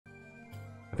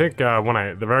I think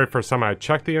the very first time I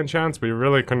checked the enchants, we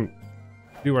really couldn't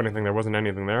do anything. There wasn't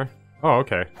anything there. Oh,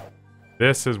 okay.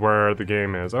 This is where the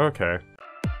game is. Okay.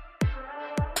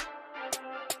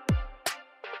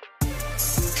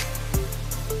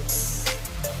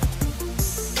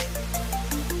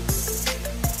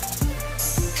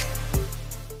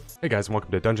 Hey guys, and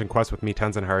welcome to Dungeon Quest with me,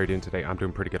 Tenzin. How are you doing today? I'm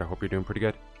doing pretty good. I hope you're doing pretty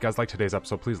good. If you guys like today's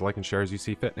episode, please like and share as you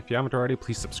see fit. And if you haven't already,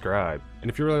 please subscribe. And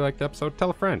if you really like the episode, tell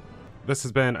a friend. This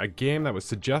has been a game that was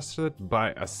suggested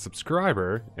by a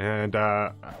subscriber, and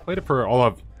I played it for all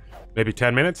of maybe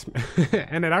 10 minutes,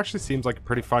 and it actually seems like a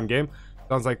pretty fun game.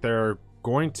 Sounds like they're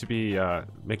going to be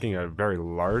making a very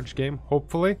large game,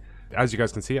 hopefully. As you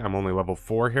guys can see, I'm only level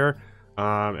 4 here,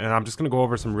 and I'm just going to go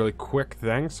over some really quick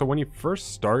things. So when you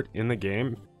first start in the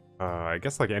game, I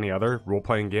guess like any other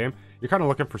role-playing game, you're kind of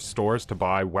looking for stores to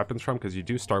buy weapons from because you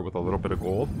do start with a little bit of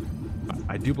gold.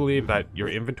 I do believe that your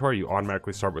inventory, you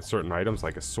automatically start with certain items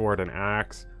like a sword, an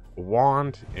axe, a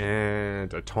wand,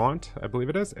 and a taunt, I believe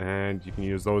it is. And you can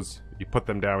use those, you put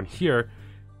them down here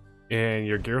in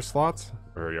your gear slots,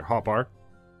 or your hotbar.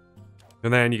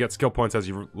 And then you get skill points as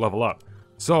you level up.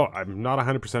 So I'm not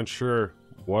 100% sure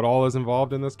what all is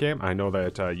involved in this game. I know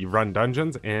that you run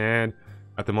dungeons, and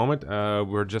at the moment,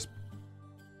 we're just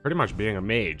pretty much being a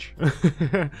mage.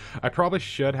 I probably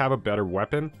should have a better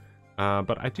weapon,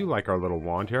 but I do like our little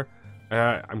wand here.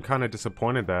 I'm kind of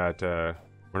disappointed that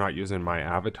we're not using my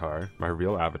avatar, my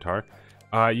real avatar.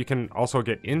 You can also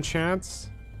get enchants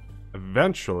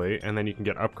eventually, and then you can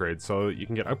get upgrades. So you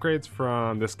can get upgrades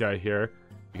from this guy here.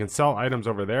 You can sell items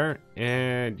over there,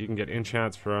 and you can get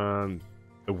enchants from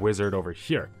the wizard over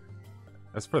here.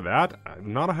 As for that,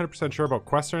 I'm not 100% sure about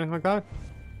quests or anything like that,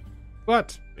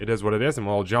 but it is what it is, and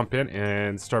we'll jump in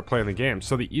and start playing the game.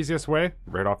 So the easiest way,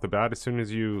 right off the bat, as soon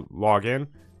as you log in,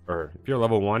 or if you're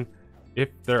level 1, if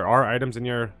there are items in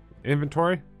your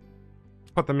inventory,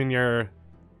 put them in your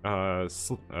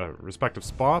respective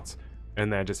spots,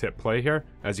 and then just hit play here.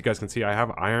 As you guys can see, I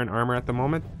have iron armor at the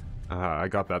moment. I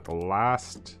got that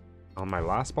on my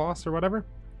last boss or whatever.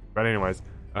 But anyways,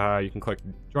 you can click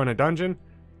join a dungeon.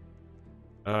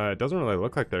 It doesn't really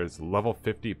look like there's level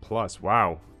 50 plus.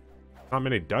 Wow. Not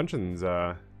many dungeons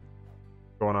going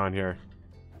on here,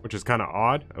 which is kind of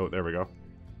odd. Oh, there we go.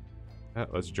 Yeah,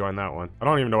 let's join that one. I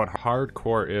don't even know what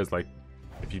hardcore is. Like,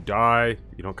 if you die,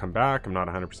 you don't come back. I'm not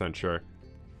 100% sure.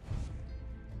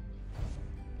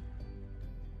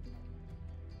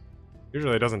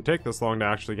 Usually it doesn't take this long to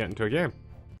actually get into a game.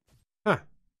 Huh.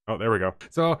 Oh, there we go.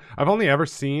 So, I've only ever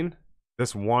seen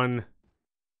this one.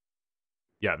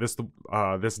 Yeah, this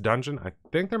dungeon. I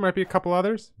think there might be a couple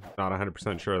others. Not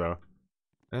 100% sure though.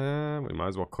 We might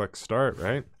as well click start,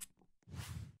 right?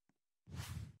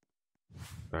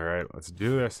 All right, let's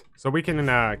do this. So we can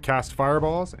cast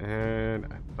fireballs, and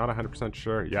I'm not 100%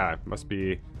 sure. Yeah, it must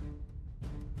be.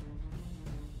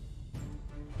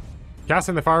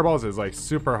 Casting the fireballs is like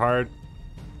super hard.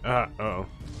 Uh-oh.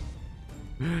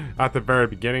 At the very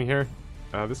beginning here.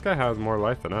 This guy has more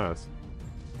life than us.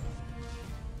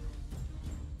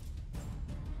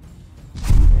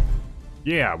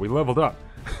 Yeah, we leveled up.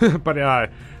 But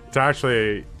it's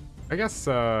actually, I guess,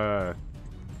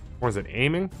 what is it,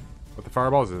 aiming with the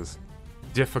fireballs is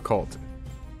difficult.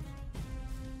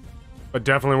 But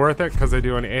definitely worth it, because they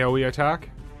do an AoE attack.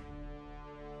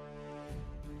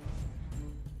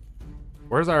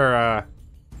 Where's our,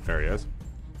 there he is.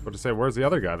 What to say, where's the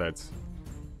other guy that's...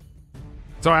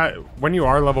 So when you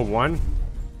are level 1,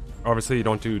 obviously you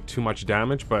don't do too much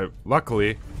damage, but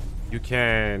luckily you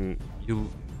can,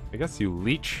 I guess you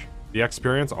leech the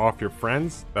experience off your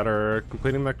friends that are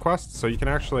completing the quest, so you can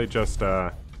actually just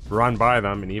run by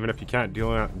them, and even if you can't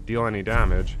deal any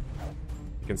damage,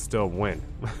 you can still win.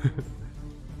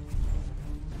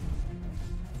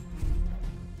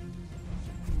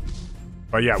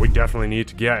 But yeah, we definitely need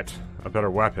to get a better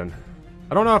weapon.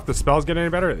 I don't know if the spells get any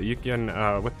better. You can,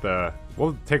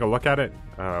 we'll take a look at it.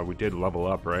 We did level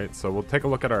up, right? So we'll take a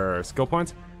look at our skill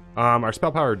points. Our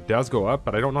spell power does go up,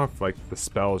 but I don't know if like the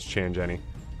spells change any.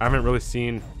 I haven't really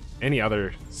seen any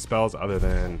other spells other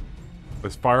than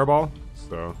this fireball,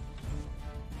 so.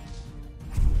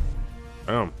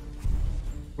 A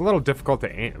little difficult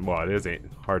to aim. Well, it is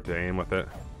hard to aim with it.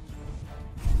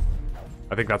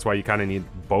 I think that's why you kind of need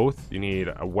both. You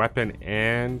need a weapon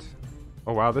and...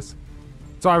 Oh wow, this...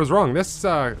 So I was wrong. This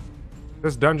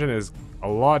dungeon is a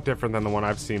lot different than the one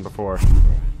I've seen before.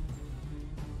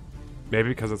 Maybe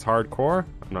because it's hardcore?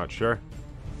 I'm not sure.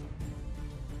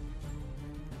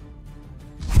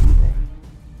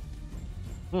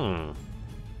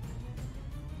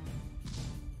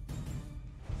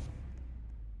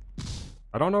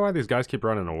 I don't know why these guys keep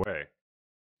running away.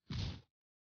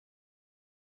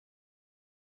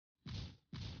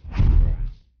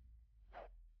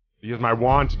 Use my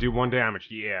wand to do 1 damage.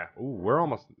 Yeah. Ooh, we're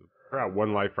at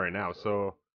 1 life right now,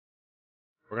 so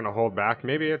we're gonna hold back.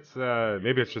 Maybe it's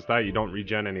just that you don't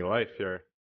regen any life here.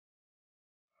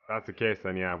 If that's the case,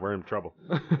 then yeah, we're in trouble.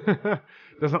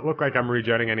 Doesn't look like I'm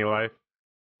regenning any life.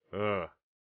 Ugh.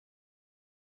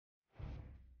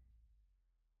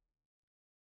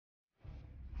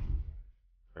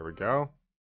 There we go.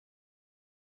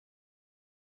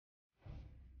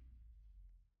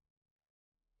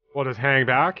 We'll just hang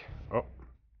back. Oh,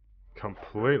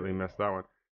 completely missed that one.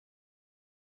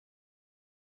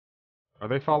 Are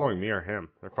they following me or him?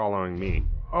 They're following me.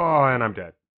 Oh, and I'm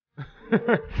dead.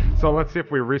 So let's see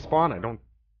if we respawn. I don't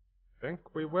think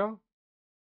we will.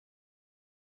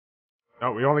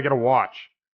 No, we only get a watch.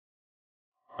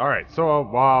 Alright, so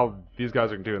while these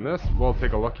guys are doing this, we'll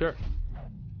take a look here.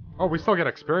 Oh, we still get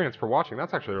experience for watching.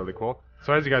 That's actually really cool.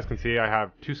 So as you guys can see, I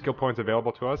have 2 skill points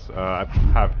available to us. I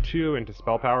have 2 into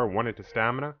spell power, 1 into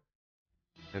stamina.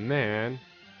 And then,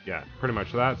 yeah, pretty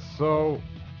much that. So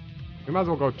we might as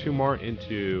well go 2 more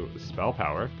into spell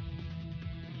power.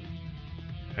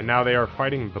 And now they are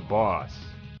fighting the boss.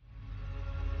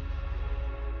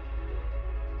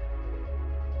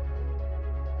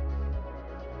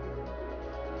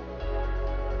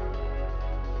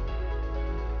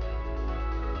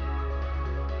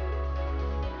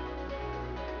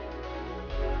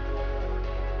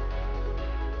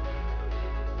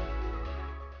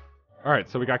 Alright,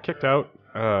 so we got kicked out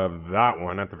of that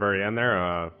one at the very end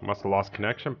there. Must have lost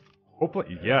connection.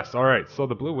 Hopefully, yes. Alright, so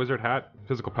the blue wizard hat,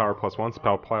 physical power +1,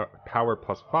 spell power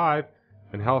 +5,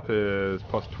 and health is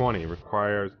 +20.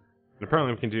 Requires, and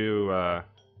apparently we can do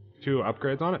 2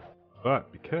 upgrades on it,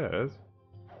 but because,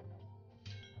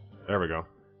 there we go.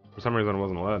 For some reason it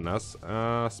wasn't letting us.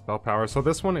 Spell power, so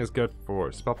this one is good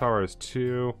for, spell power is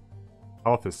 2,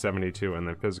 health is 72, and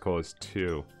then physical is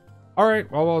 2.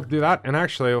 Alright, well, we'll do that. And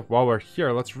actually, while we're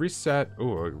here, let's reset.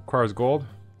 Ooh, it requires gold.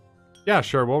 Yeah,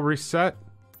 sure, we'll reset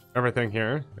everything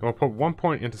here. And we'll put 1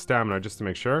 point into stamina just to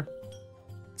make sure.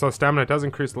 So stamina does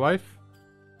increase life.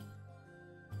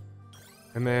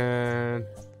 And then,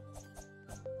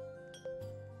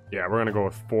 yeah, we're gonna go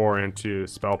with 4 into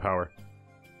spell power.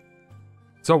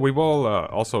 So we will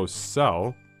also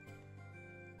sell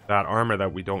that armor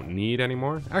that we don't need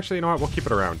anymore. Actually, you know what? We'll keep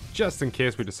it around just in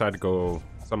case we decide to go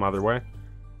some other way.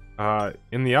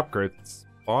 In the upgrade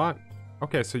spot.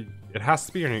 Okay, so it has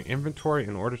to be in your inventory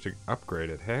in order to upgrade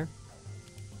it, hey?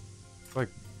 Like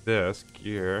this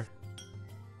gear.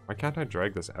 Why can't I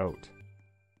drag this out?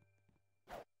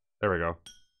 There we go.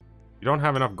 You don't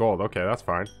have enough gold. Okay, that's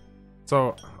fine.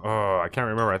 So, I can't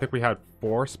remember. I think we had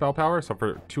 4 spell power, so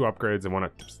for 2 upgrades and 1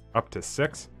 up to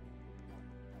 6.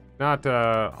 Not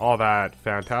all that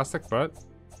fantastic, but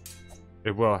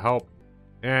it will help.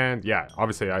 And yeah,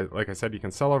 obviously, like I said, you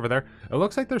can sell over there. It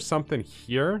looks like there's something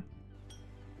here,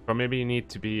 but maybe you need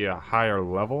to be a higher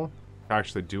level to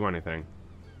actually do anything.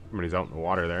 Somebody's out in the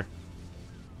water there.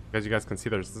 As you guys can see,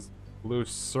 there's this blue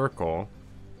circle.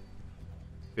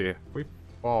 See, if we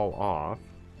fall off...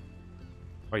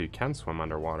 Oh, you can swim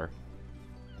underwater.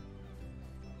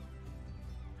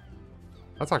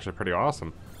 That's actually pretty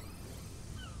awesome.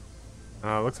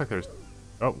 Looks like there's...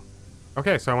 Oh.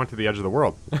 Okay, so I went to the edge of the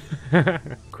world.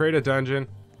 Create a dungeon.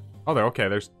 Oh, okay,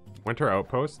 there's Winter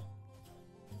Outpost.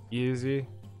 Easy.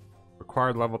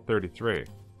 Required level 33.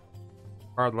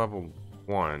 Required level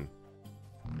 1.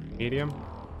 Medium.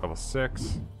 Level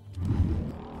 6.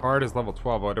 Hard is level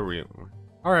 12. What are we...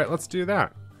 Alright, let's do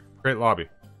that. Great lobby.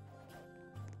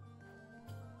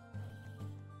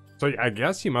 So I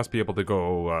guess you must be able to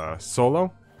go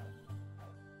solo.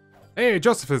 Hey,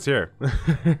 Joseph is here.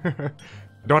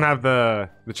 Don't have the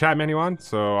chat menu on,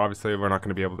 so obviously we're not going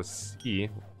to be able to see.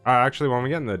 Actually, when we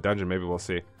get in the dungeon, maybe we'll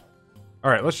see. All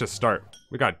right, let's just start.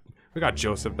 We got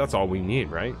Joseph. That's all we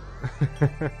need, right?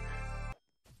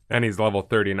 And he's level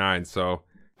 39, so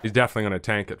he's definitely going to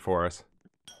tank it for us.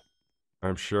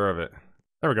 I'm sure of it.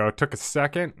 There we go. It took a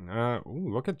second.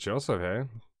 Ooh, look at Joseph, hey?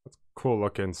 That's a cool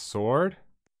looking sword.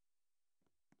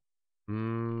 I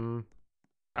don't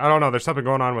know. There's something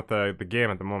going on with the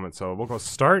game at the moment, so we'll go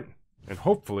start. And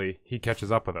hopefully, he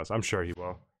catches up with us. I'm sure he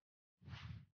will.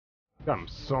 Got him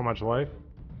so much life.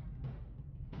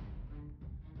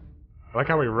 I like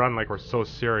how we run like we're so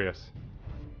serious.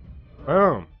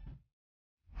 Boom.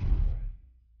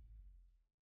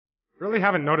 Really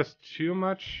haven't noticed too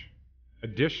much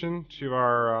addition to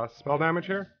our spell damage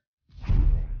here.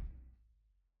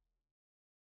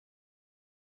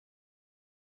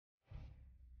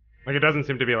 Like, it doesn't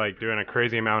seem to be like doing a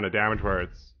crazy amount of damage where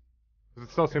it's... It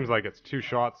still seems like it's 2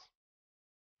 shots.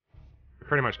 We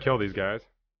pretty much kill these guys.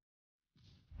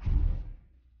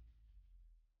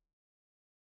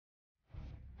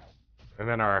 And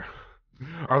then our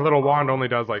little wand only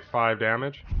does like 5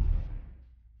 damage.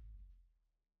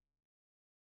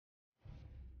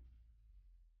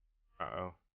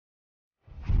 Uh-oh.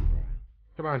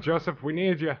 Come on, Joseph, we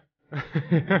need you.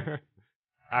 Yeah,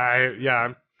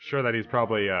 I'm sure that he's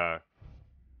probably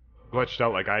glitched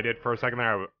out like I did for a second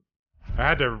there. I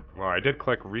had to, well, I did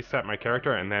click reset my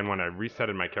character, and then when I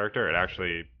resetted my character, it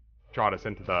actually shot us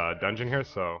into the dungeon here,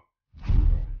 so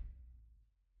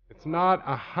it's not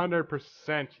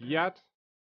 100% yet.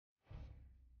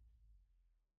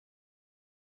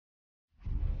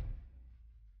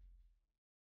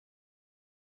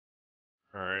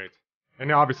 Alright.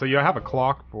 And obviously you have a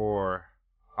clock for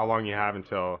how long you have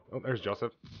until... Oh, there's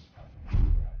Joseph.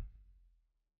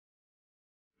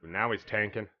 Now he's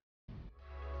tanking.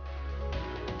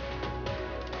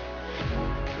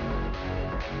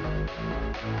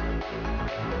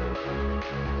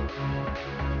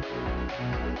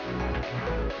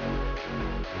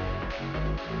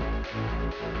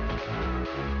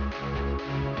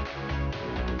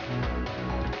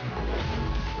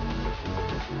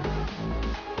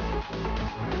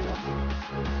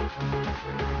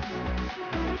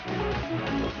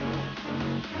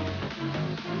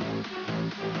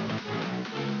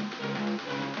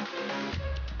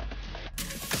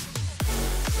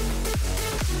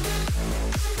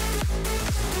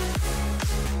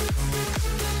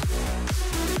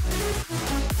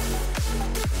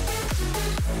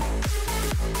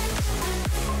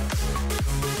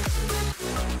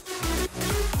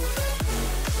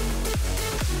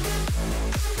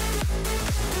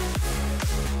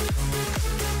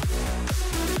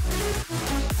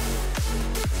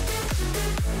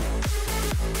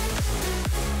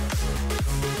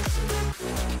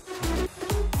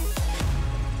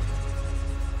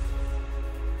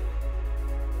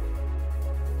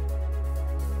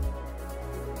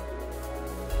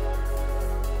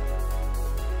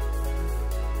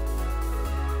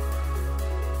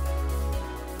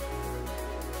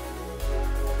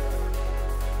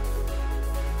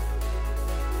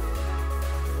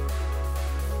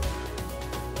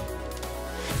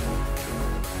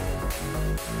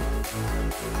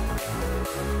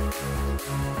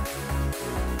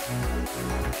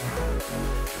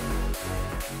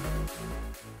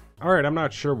 Alright, I'm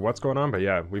not sure what's going on, but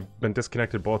yeah, we've been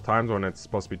disconnected both times when it's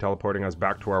supposed to be teleporting us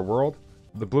back to our world.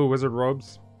 The blue wizard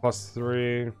robes,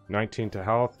 +3, 19 to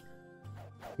health.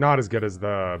 Not as good as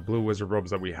the blue wizard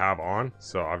robes that we have on,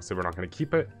 so obviously we're not going to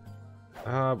keep it.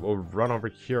 We'll run over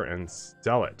here and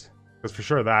sell it. Because for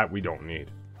sure that we don't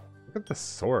need. Look at the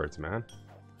swords, man.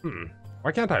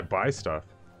 Why can't I buy stuff?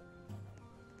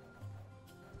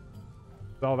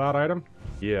 Sell that item?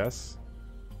 Yes.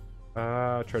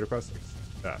 Trade request.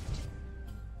 Accept.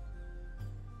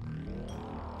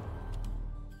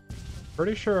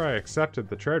 Pretty sure I accepted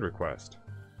the trade request.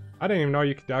 I didn't even know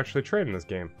you could actually trade in this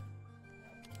game.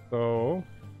 So...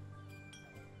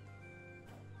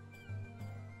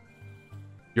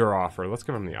 your offer. Let's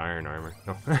give him the iron armor.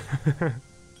 No.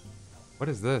 What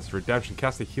is this? Redemption.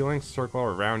 Cast a healing circle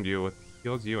around you with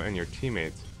heals you and your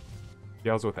teammates.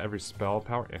 Scales with every spell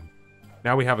power in.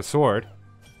 Now we have a sword.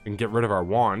 We can get rid of our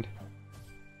wand.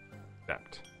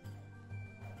 Accept.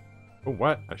 Oh,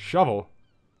 what? A shovel?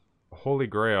 A holy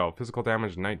grail. Physical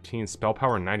damage 19. Spell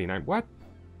power 99. What?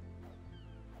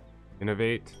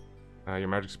 Innovate. Your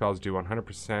magic spells do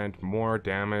 100% more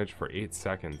damage for 8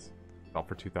 seconds. Sell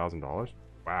for $2,000.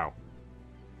 Wow.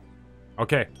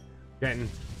 Okay.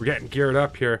 We're getting geared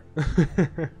up here.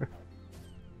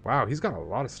 Wow, he's got a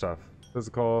lot of stuff.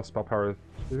 Physical, spell power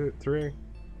 3.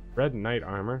 Red knight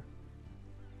armor.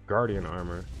 Guardian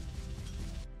armor.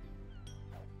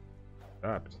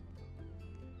 Accept.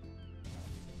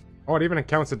 Oh, it even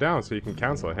counts it down so you can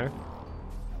cancel it, hey?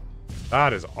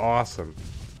 That is awesome.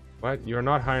 What? You're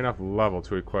not high enough level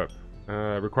to equip.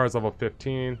 Requires level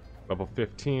 15. Level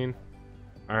 15.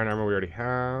 Iron armor we already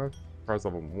have. Requires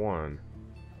level 1.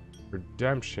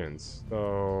 Redemptions.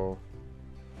 So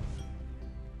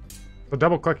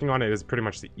double clicking on it is pretty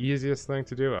much the easiest thing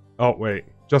to do. Oh, wait.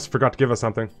 Just forgot to give us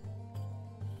something.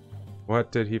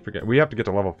 What did he forget? We have to get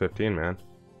to level 15, man.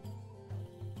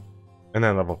 And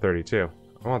then level 32.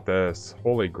 I want this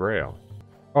Holy Grail.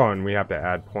 Oh, and we have to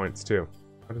add points too.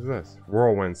 What is this?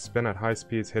 Whirlwind. Spin at high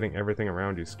speeds, hitting everything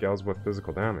around you. Scales with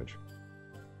physical damage.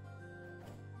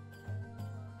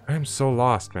 I am so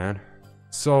lost, man.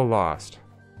 So lost.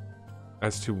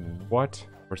 As to what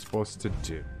we're supposed to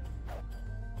do.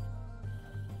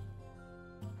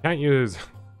 Can't use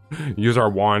our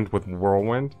wand with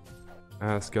Whirlwind.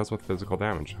 Scales with physical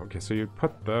damage. Okay, so you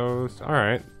put those.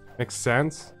 Alright. Makes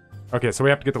sense. Okay, so we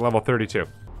have to get to level 32.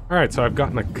 Alright, so I've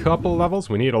gotten a couple levels.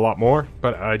 We need a lot more,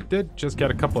 but I did just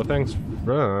get a couple of things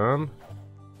from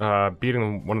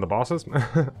beating one of the bosses.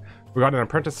 We got an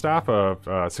apprentice staff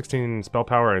of 16 spell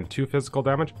power and 2 physical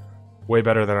damage. Way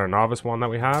better than our novice one that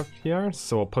we have here,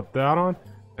 so we'll put that on.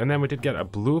 And then we did get a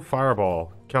blue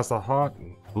fireball. Cast a hot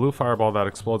blue fireball that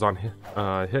explodes on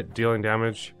hit, dealing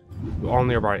damage to all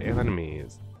nearby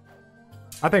enemies.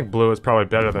 I think blue is probably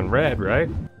better than red, right?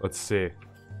 Let's see.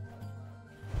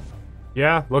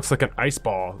 Yeah, looks like an ice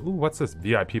ball. Ooh, what's this?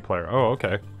 VIP player. Oh,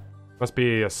 okay. Must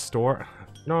be a store.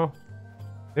 No.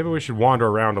 Maybe we should wander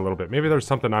around a little bit. Maybe there's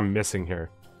something I'm missing here.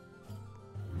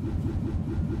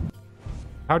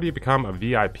 How do you become a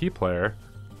VIP player?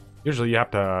 Usually you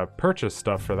have to purchase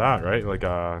stuff for that, right? Like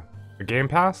a game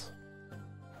pass?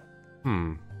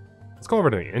 Let's go over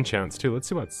to the enchants too. Let's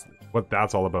see what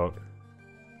that's all about.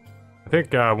 I think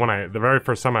the very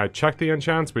first time I checked the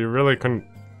enchants, we really couldn't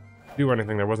do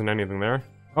anything. There wasn't anything there.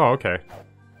 Oh, okay.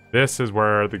 This is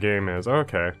where the game is.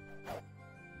 Okay.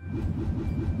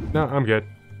 No, I'm good.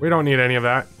 We don't need any of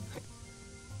that.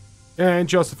 And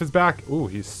Joseph is back. Ooh,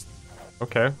 he's...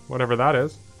 Okay, whatever that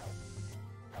is.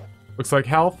 Looks like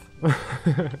health.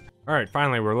 Alright,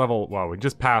 finally we're level... Well, we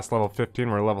just passed level 15.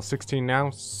 We're level 16 now.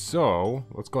 So,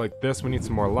 let's go like this. We need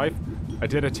some more life. I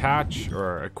did attach,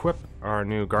 or equip, our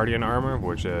new Guardian armor,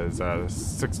 which is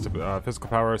 6 to physical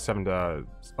power, 7 to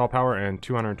spell power, and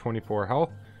 224 health.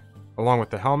 Along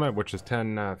with the helmet, which is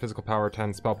 10 physical power,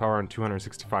 10 spell power, and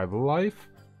 265 life.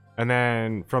 And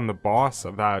then from the boss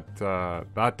of that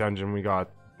dungeon, we got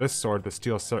this sword, the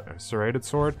steel serrated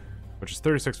sword, which is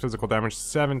 36 physical damage,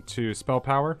 7 to spell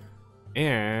power.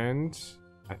 And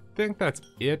I think that's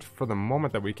it for the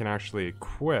moment that we can actually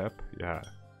equip. Yeah.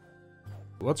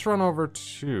 Let's run over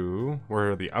to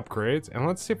where are the upgrades, and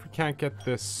let's see if we can't get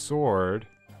this sword.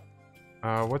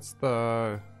 What's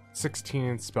the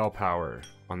 16 spell power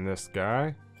on this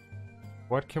guy?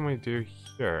 What can we do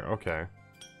here? Okay.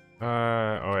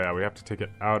 Oh yeah, we have to take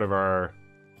it out of our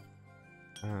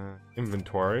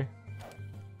inventory.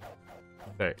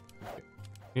 Hey,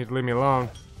 you need to leave me alone.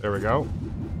 There we go.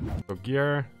 Go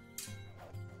gear.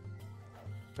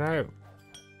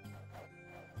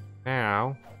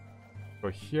 Now, go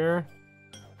here.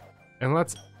 And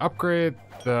let's upgrade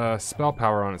the spell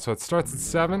power on it. So it starts at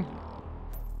 7.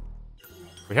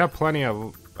 We have plenty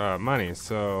of money,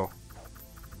 so...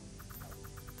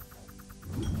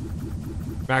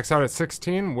 Max out at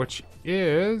 16, which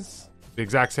is the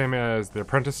exact same as the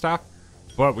apprentice staff,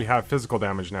 but we have physical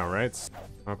damage now, right? So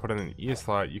I'm gonna put in an E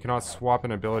slot. You cannot swap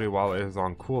an ability while it is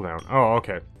on cooldown. Oh,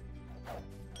 okay.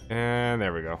 And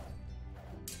there we go.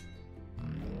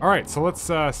 Alright, so let's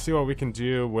see what we can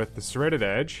do with the serrated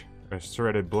edge, or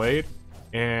serrated blade,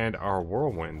 and our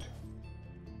whirlwind.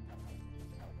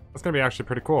 That's gonna be actually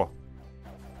pretty cool.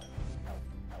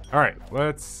 Alright,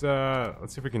 let's see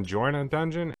if we can join a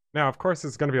dungeon. Now, of course,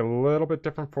 it's going to be a little bit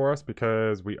different for us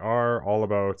because we are all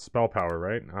about spell power,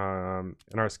 right?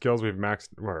 In our skills, we've maxed,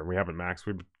 or we haven't maxed.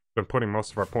 We've been putting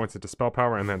most of our points into spell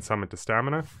power and then some into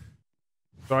stamina.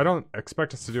 So I don't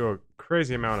expect us to do a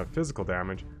crazy amount of physical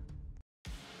damage.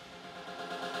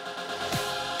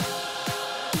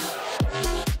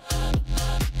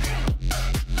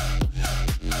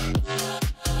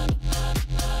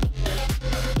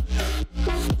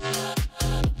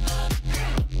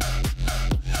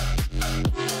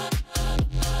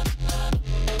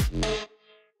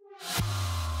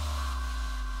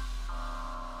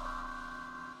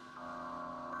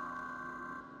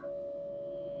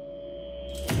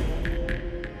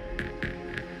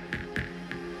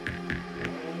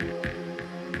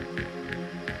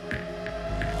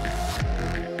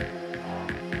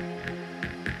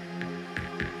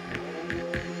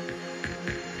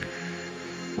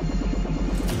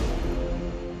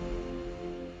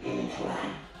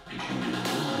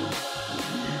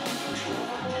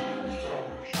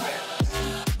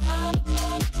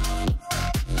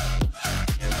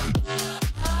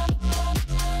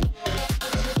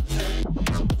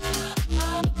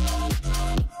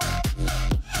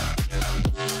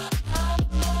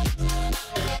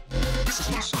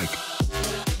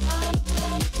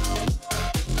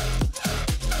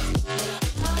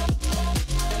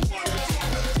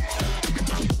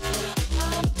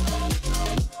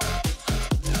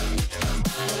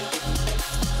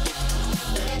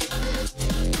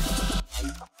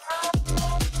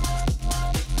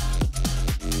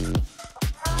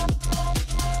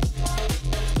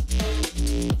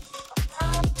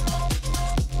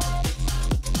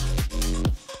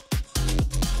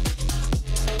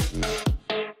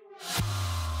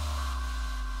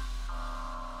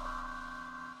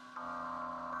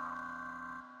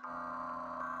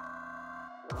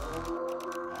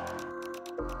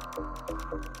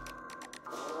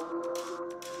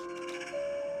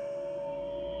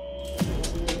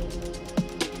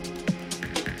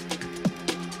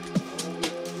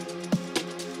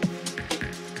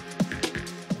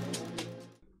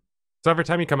 So every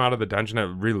time you come out of the dungeon,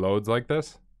 it reloads like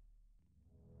this.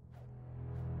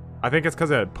 I think it's because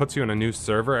it puts you in a new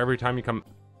server every time you come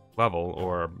level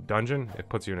or dungeon. It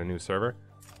puts you in a new server.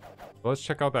 Well, let's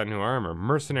check out that new armor.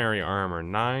 Mercenary armor,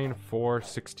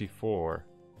 9464.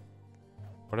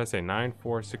 What did I say,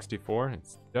 9464?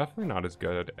 It's definitely not as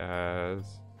good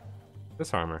as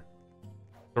this armor.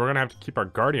 So we're gonna have to keep our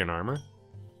guardian armor.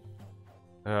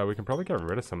 We can probably get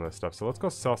rid of some of this stuff. So let's go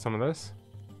sell some of this.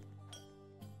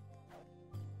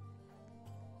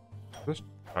 Does this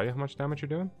tell you how much damage you're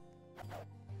doing?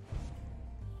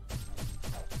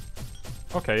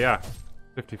 Okay, yeah.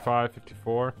 55,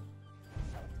 54.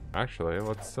 Actually,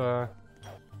 let's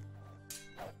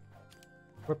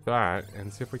equip that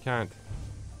and see if we can't.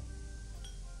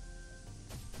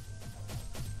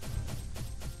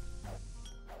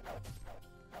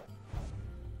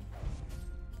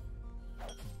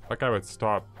 Like I would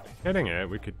stop hitting it,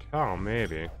 we could tell,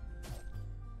 maybe.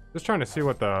 Just trying to see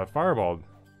what the fireball...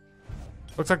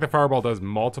 Looks like the fireball does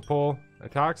multiple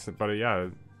attacks, but yeah,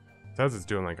 it says it's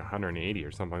doing like 180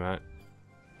 or something like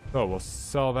that. So we'll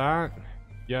sell that.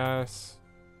 Yes.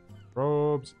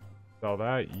 Robes. Sell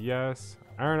that. Yes.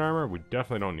 Iron armor. We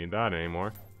definitely don't need that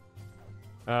anymore.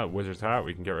 Wizard's hat.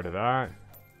 We can get rid of that.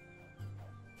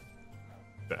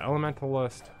 The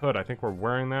Elementalist hood. I think we're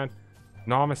wearing that.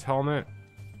 Novice helmet.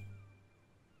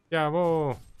 Yeah,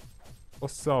 we'll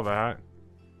sell that.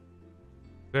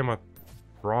 Same with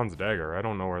bronze dagger. I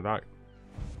don't know where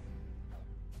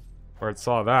it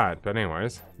saw that, but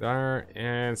anyways, there.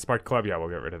 And spiked club, yeah, we'll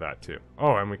get rid of that too.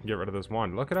 Oh, and we can get rid of this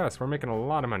one. Look at us, we're making a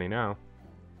lot of money now.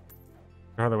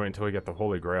 Rather wait until we get the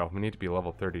Holy Grail. We need to be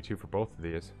level 32 for both of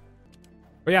these.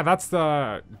 But yeah, that's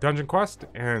the dungeon quest,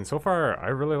 and so far I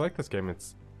really like this game.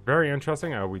 It's very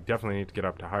interesting. We definitely need to get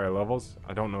up to higher levels.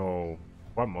 I don't know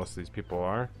what most of these people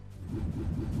are.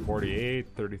 48,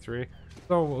 33.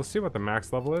 So we'll see what the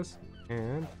max level is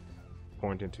and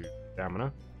point into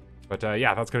stamina. But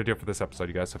yeah, that's going to do it for this episode,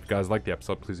 you guys. So if you guys like the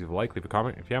episode, please leave a like, leave a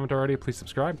comment. If you haven't already, please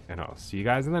subscribe, and I'll see you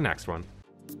guys in the next one.